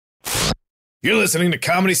You're listening to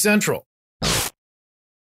Comedy Central.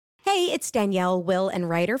 Hey, it's Danielle, Will, and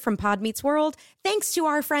Ryder from Pod Meets World. Thanks to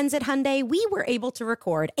our friends at Hyundai, we were able to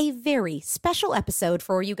record a very special episode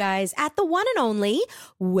for you guys at the one and only,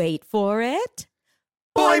 wait for it,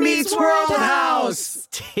 Boy Meets World House.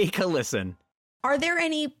 Take a listen. Are there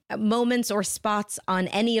any moments or spots on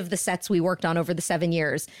any of the sets we worked on over the 7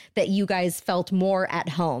 years that you guys felt more at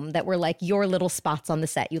home, that were like your little spots on the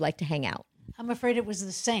set you like to hang out? I'm afraid it was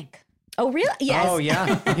the sink. Oh, really? Yes. Oh, yeah.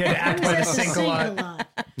 You had to act by the sink a lot.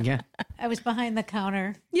 Yeah. I was behind the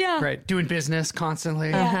counter. Yeah. Right. Doing business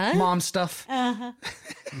constantly. Uh-huh. Mom stuff. And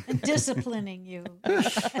disciplining you in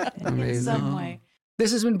Amazing. some way.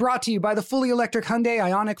 This has been brought to you by the fully electric Hyundai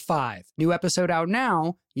Ioniq 5. New episode out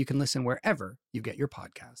now. You can listen wherever you get your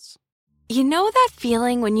podcasts. You know that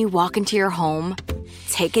feeling when you walk into your home,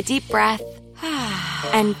 take a deep breath,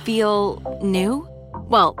 and feel new?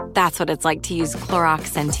 Well, that's what it's like to use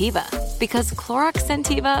Clorox Scentiva. Because Clorox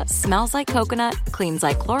Scentiva smells like coconut, cleans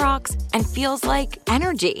like Clorox, and feels like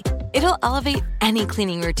energy. It'll elevate any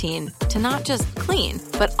cleaning routine to not just clean,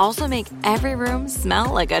 but also make every room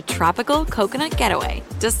smell like a tropical coconut getaway.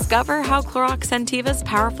 Discover how Clorox Scentiva's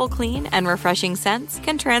powerful clean and refreshing scents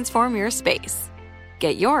can transform your space.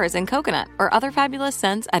 Get yours in coconut or other fabulous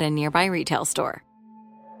scents at a nearby retail store.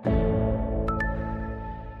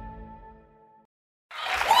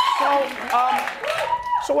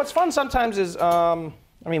 So what's fun sometimes is,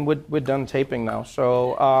 we're done taping now,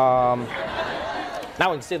 so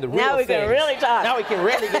now we can say the real things. Now we can really talk. Now we can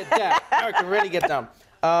really get down. Now we can really get down.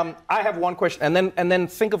 I have one question, and then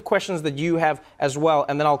think of questions that you have as well,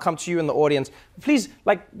 and then I'll come to you in the audience. Please,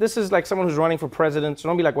 this is like someone who's running for president, so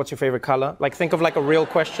don't be like, what's your favorite color? Think of like a real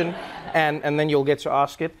question, and then you'll get to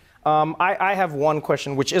ask it. I have one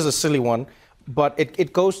question, which is a silly one, but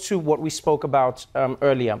it goes to what we spoke about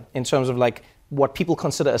earlier in terms of what people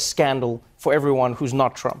consider a scandal for everyone who's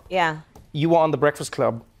not Trump. Yeah. You were on The Breakfast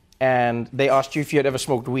Club, and they asked you if you had ever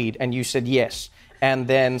smoked weed, and you said yes. And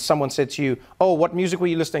then someone said to you, oh, what music were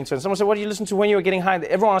you listening to? And someone said, what did you listen to when you were getting high?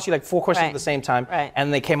 Everyone asked you 4 questions at the same time. Right.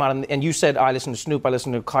 And they came out, and you said, I listened to Snoop, I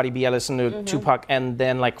listened to Cardi B, I listened to Tupac. And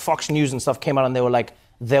then Fox News and stuff came out, and they were like,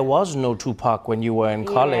 there was no Tupac when you were in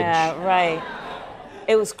college. Yeah, right.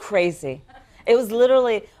 It was crazy. It was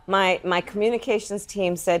literally, my communications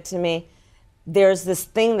team said to me, there's this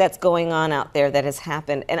thing that's going on out there that has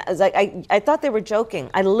happened. And I was like, I thought they were joking.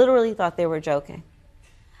 I literally thought they were joking.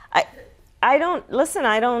 I don't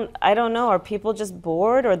know. Are people just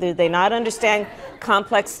bored, or do they not understand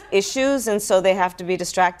complex issues, and so they have to be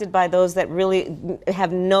distracted by those that really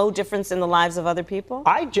have no difference in the lives of other people?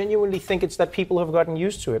 I genuinely think it's that people have gotten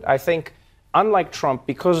used to it. I think, unlike Trump,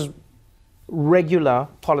 because regular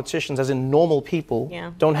politicians, as in normal people,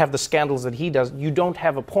 don't have the scandals that he does, you don't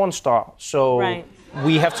have a porn star. So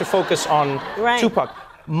we have to focus on Tupac.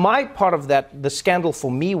 My part of that, the scandal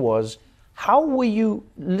for me was, how were you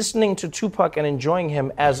listening to Tupac and enjoying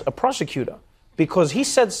him as a prosecutor? Because he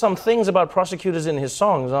said some things about prosecutors in his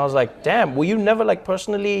songs, and I was like, damn, were you never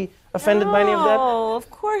personally offended by any of that? No, of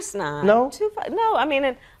course not. No? Tupac,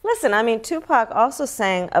 no, Tupac also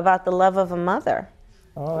sang about the love of a mother.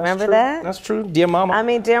 Oh, remember that? That's true. Dear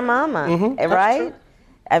Mama. Dear Mama, right?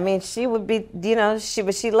 True. She would be,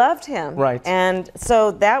 she loved him. Right. And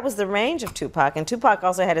so that was the range of Tupac. And Tupac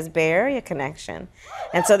also had his Bay Area connection.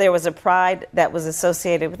 And so there was a pride that was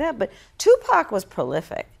associated with that. But Tupac was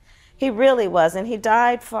prolific. He really was. And he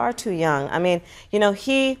died far too young.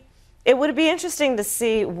 It would be interesting to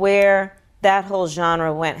see where that whole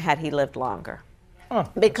genre went had he lived longer.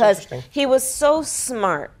 Because he was so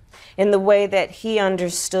smart in the way that he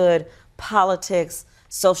understood politics,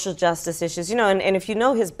 social justice issues, and if you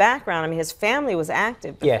know his background, his family was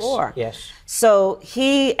active before. Yes. So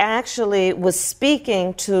he actually was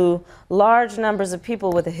speaking to large numbers of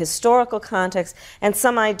people with a historical context and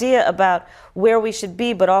some idea about where we should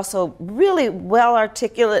be, but also really well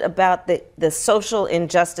articulate about the social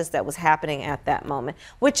injustice that was happening at that moment,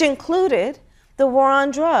 which included the war on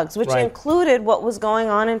drugs, which included what was going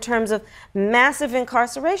on in terms of massive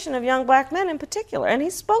incarceration of young black men in particular. And he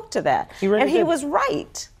spoke to that. He was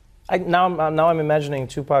right. Now I'm imagining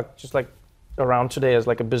Tupac just around today as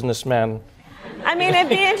a businessman. It'd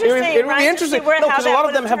be interesting. It would be interesting. No, because a lot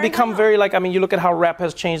of them have become very you look at how rap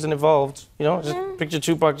has changed and evolved. Just picture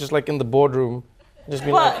Tupac just in the boardroom. Just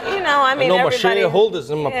being my shareholders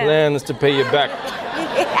and my plan is to pay you back.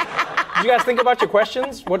 Did you guys think about your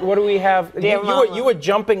questions? What do we have? You were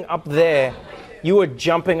jumping up there. You were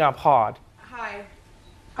jumping up hard. Hi.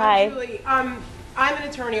 Hi. Julie. I'm an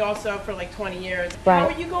attorney also for 20 years. Right. How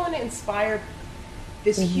are you going to inspire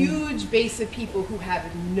this huge base of people who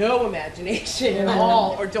have no imagination at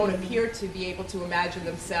all, or don't appear to be able to imagine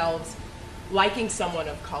themselves liking someone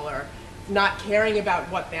of color, not caring about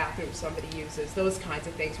what bathroom somebody uses, those kinds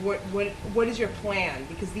of things. What is your plan?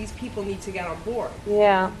 Because these people need to get on board.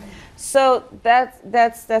 Yeah. So that's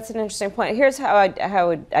an interesting point. Here's how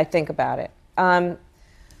I think about it.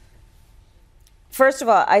 First of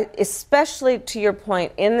all, especially to your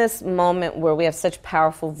point, in this moment where we have such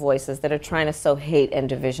powerful voices that are trying to sow hate and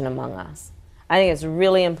division among us, I think it's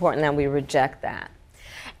really important that we reject that.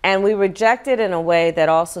 And we reject it in a way that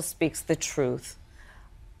also speaks the truth,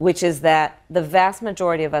 which is that the vast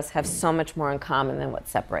majority of us have so much more in common than what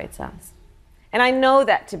separates us. And I know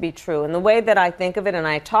that to be true. And the way that I think of it and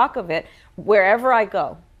I talk of it, wherever I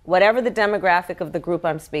go, whatever the demographic of the group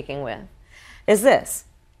I'm speaking with, is this.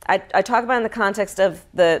 I talk about it in the context of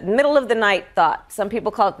the middle of the night thought. Some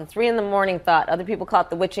people call it the 3 a.m. thought. Other people call it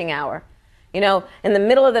the witching hour. You know, in the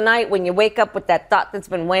middle of the night when you wake up with that thought that's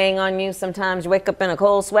been weighing on you, sometimes you wake up in a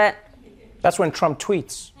cold sweat. That's when Trump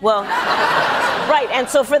tweets. Well, right. And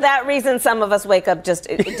so for that reason, some of us wake up just,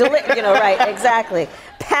 right, exactly,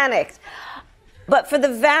 panicked. But for the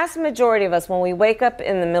vast majority of us, when we wake up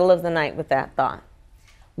in the middle of the night with that thought,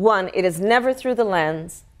 one, it is never through the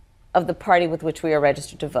lens of the party with which we are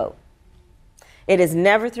registered to vote. It is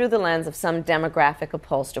never through the lens of some demographic a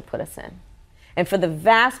pollster put us in. And for the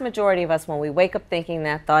vast majority of us, when we wake up thinking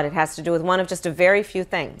that thought, it has to do with one of just a very few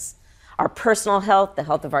things. Our personal health, the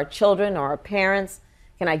health of our children or our parents.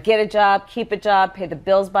 Can I get a job, keep a job, pay the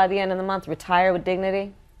bills by the end of the month, retire with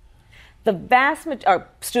dignity? The vast majority,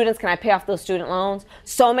 students, can I pay off those student loans?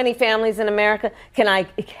 So many families in America, can I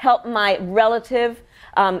help my relative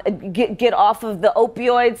get off of the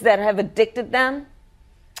opioids that have addicted them?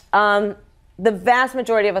 The vast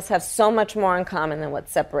majority of us have so much more in common than what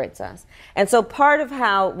separates us. And so part of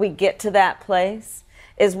how we get to that place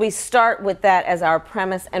is we start with that as our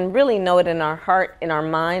premise and really know it in our heart, in our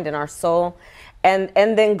mind, in our soul, and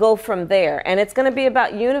then go from there. And it's going to be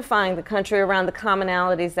about unifying the country around the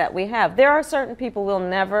commonalities that we have. There are certain people we'll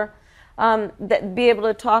never be able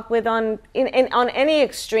to talk with on any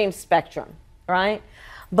extreme spectrum, right?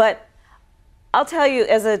 But I'll tell you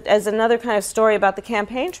as another kind of story about the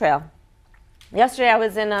campaign trail. Yesterday I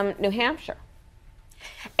was in New Hampshire.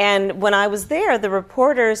 And when I was there, the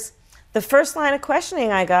reporters, the first line of questioning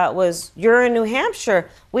I got was, "You're in New Hampshire.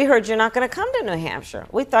 We heard you're not going to come to New Hampshire.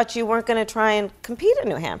 We thought you weren't going to try and compete in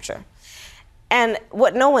New Hampshire." And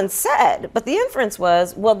what no one said, but the inference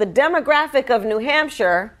was, well, the demographic of New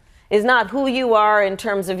Hampshire is not who you are in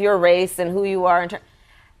terms of your race and who you are in terms.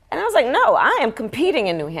 And I was like, no, I am competing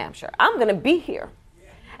in New Hampshire. I'm going to be here.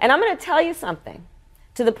 And I'm going to tell you something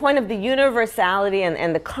to the point of the universality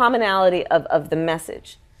and the commonality of the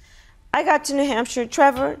message. I got to New Hampshire,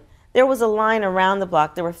 Trevor, there was a line around the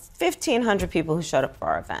block. There were 1,500 people who showed up for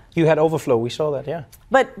our event. You had overflow. We saw that, yeah.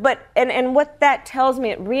 But what that tells me,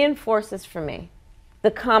 it reinforces for me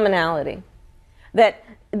the commonality, that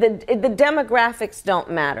the demographics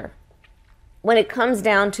don't matter. When it comes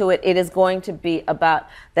down to it, it is going to be about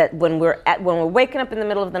that when we're waking up in the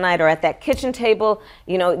middle of the night or at that kitchen table,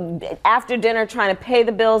 after dinner trying to pay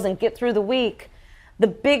the bills and get through the week, the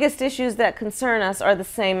biggest issues that concern us are the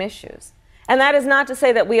same issues. And that is not to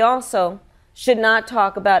say that we also should not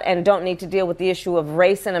talk about and don't need to deal with the issue of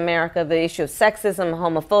race in America, the issue of sexism,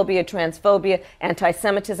 homophobia, transphobia,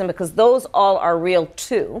 anti-Semitism, because those all are real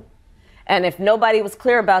too. And if nobody was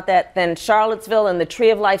clear about that, then Charlottesville and the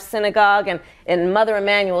Tree of Life Synagogue and Mother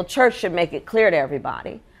Emanuel Church should make it clear to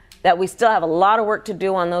everybody that we still have a lot of work to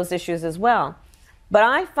do on those issues as well. But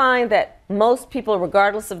I find that most people,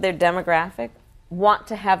 regardless of their demographic, want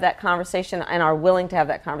to have that conversation and are willing to have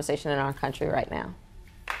that conversation in our country right now.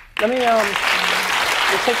 Let me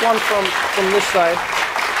we'll take one from this side.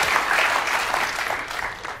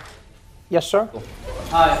 Yes, sir?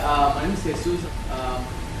 Hi, my name is Jesus.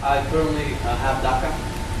 I currently have DACA.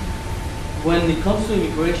 When it comes to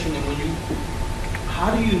immigration and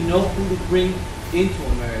how do you know who to bring into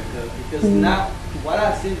America? Because now, what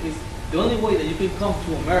I see is the only way that you can come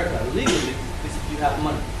to America legally is if you have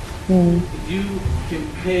money. If you can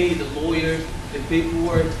pay the lawyers, the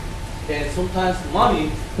paperwork, and sometimes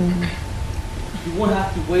money, you won't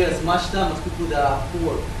have to wait as much time as people that are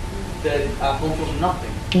poor, that come from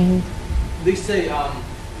nothing. They say,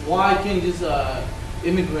 why can't just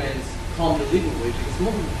immigrants come the legal way? Because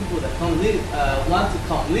most of the people that come want to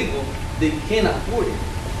come legal, they can't afford it.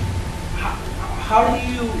 How do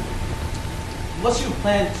you, what's your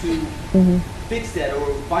plan to fix that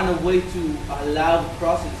or find a way to allow the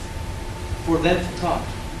process for them to come?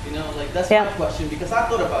 That's my question, because I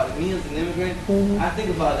thought about it. Me as an immigrant, I think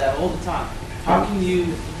about that all the time. how can you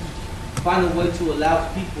find a way to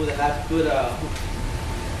allow people that have good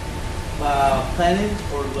planning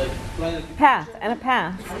or like planning path and a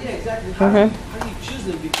path? Yeah, exactly. How do you choose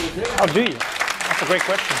them? Because they're How do you? That's a great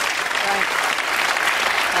question.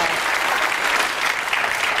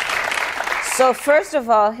 So first of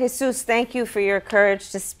all, Jesus, thank you for your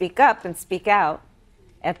courage to speak up and speak out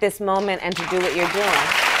at this moment and to do what you're doing.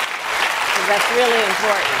 Because that's really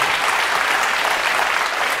important.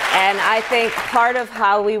 And I think part of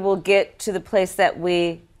how we will get to the place that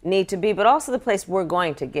we need to be, but also the place we're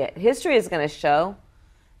going to get. History is going to show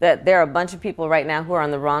that there are a bunch of people right now who are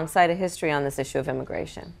on the wrong side of history on this issue of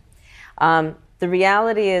immigration. The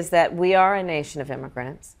reality is that we are a nation of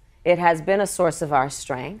immigrants. It has been a source of our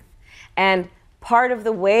strength. And part of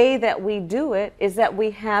the way that we do it is that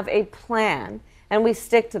we have a plan and we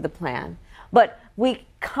stick to the plan. But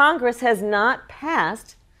Congress has not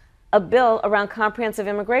passed a bill around comprehensive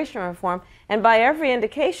immigration reform, and by every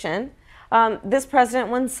indication, this president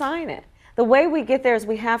wouldn't sign it. The way we get there is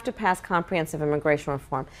we have to pass comprehensive immigration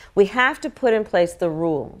reform. We have to put in place the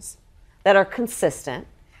rules that are consistent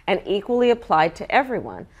and equally applied to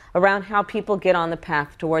everyone around how people get on the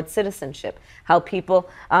path towards citizenship, how people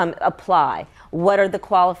apply, what are the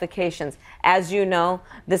qualifications. As you know,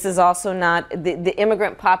 this is also not, the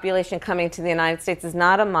immigrant population coming to the United States is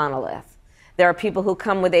not a monolith. There are people who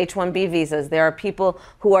come with H-1B visas. There are people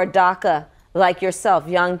who are DACA, like yourself,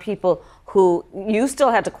 young people who, you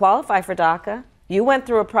still had to qualify for DACA. You went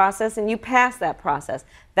through a process and you passed that process.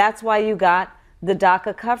 That's why you got the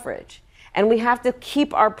DACA coverage. And we have to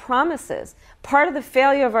keep our promises. Part of the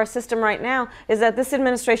failure of our system right now is that this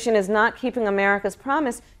administration is not keeping America's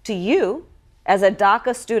promise to you as a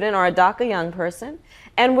DACA student or a DACA young person.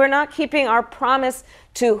 And we're not keeping our promise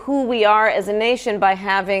to who we are as a nation by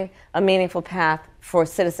having a meaningful path for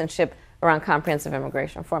citizenship around comprehensive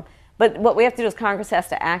immigration reform. But what we have to do is Congress has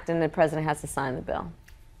to act and the president has to sign the bill.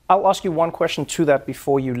 I'll ask you one question to that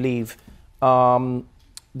before you leave.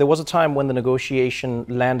 There was a time when the negotiation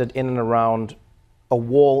landed in and around a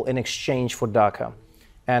wall in exchange for DACA.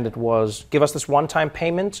 And it was, give us this one-time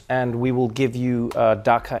payment and we will give you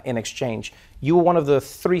DACA in exchange. You were one of the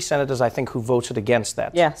 3 senators, I think, who voted against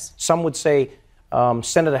that. Yes. Some would say,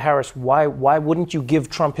 Senator Harris, why wouldn't you give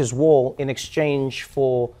Trump his wall in exchange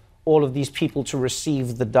for all of these people to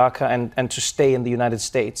receive the DACA and to stay in the United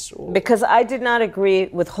States? Because I did not agree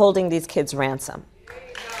with holding these kids ransom.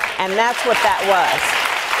 And that's what that was.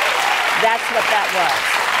 That's what that was.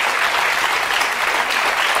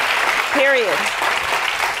 Period.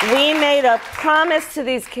 We made a promise to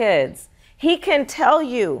these kids. He can tell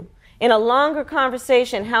you in a longer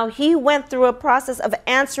conversation how he went through a process of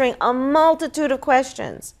answering a multitude of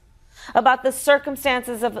questions about the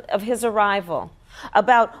circumstances of his arrival,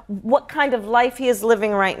 about what kind of life he is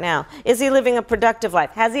living right now. Is he living a productive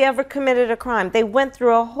life? Has he ever committed a crime? They went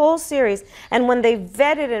through a whole series, and when they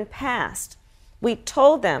vetted and passed, we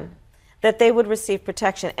told them that they would receive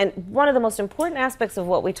protection. And one of the most important aspects of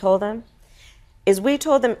what we told them is we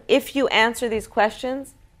told them, if you answer these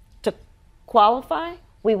questions to qualify,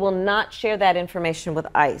 we will not share that information with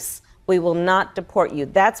ICE. We will not deport you.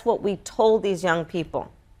 That's what we told these young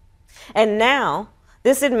people. And now,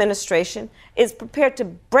 this administration is prepared to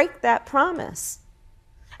break that promise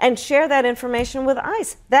and share that information with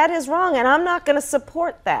ICE. That is wrong, and I'm not going to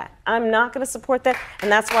support that. I'm not going to support that,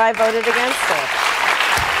 and that's why I voted against it.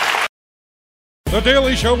 The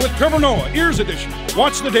Daily Show with Trevor Noah, Ears Edition.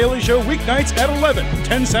 Watch The Daily Show weeknights at 11,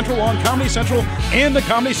 10 Central on Comedy Central and the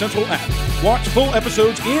Comedy Central app. Watch full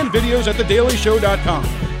episodes and videos at thedailyshow.com.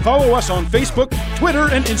 Follow us on Facebook, Twitter,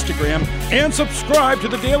 and Instagram, and subscribe to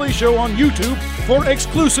The Daily Show on YouTube for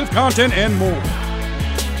exclusive content and more.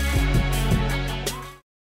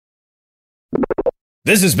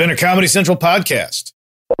 This has been a Comedy Central podcast.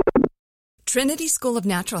 Trinity School of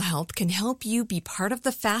Natural Health can help you be part of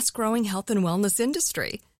the fast-growing health and wellness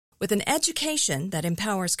industry. With an education that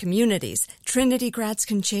empowers communities, Trinity grads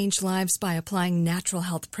can change lives by applying natural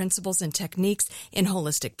health principles and techniques in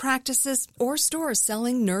holistic practices or stores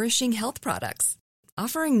selling nourishing health products.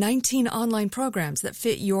 Offering 19 online programs that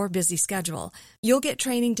fit your busy schedule, you'll get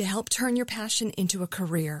training to help turn your passion into a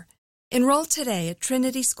career. Enroll today at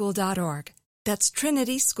trinityschool.org. That's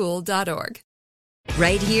trinityschool.org.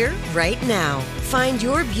 Right here, right now. Find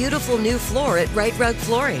your beautiful new floor at Right Rug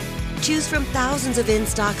Flooring. Choose from thousands of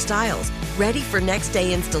in-stock styles, ready for next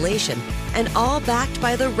day installation, and all backed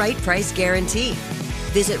by the right price guarantee.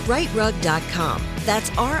 Visit rightrug.com.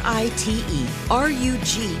 That's RITERUG.com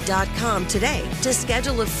today to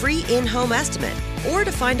schedule a free in-home estimate or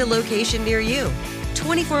to find a location near you.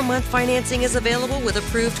 24-month financing is available with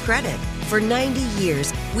approved credit. For 90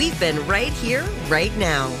 years, we've been right here, right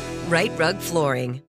now. Right Rug Flooring.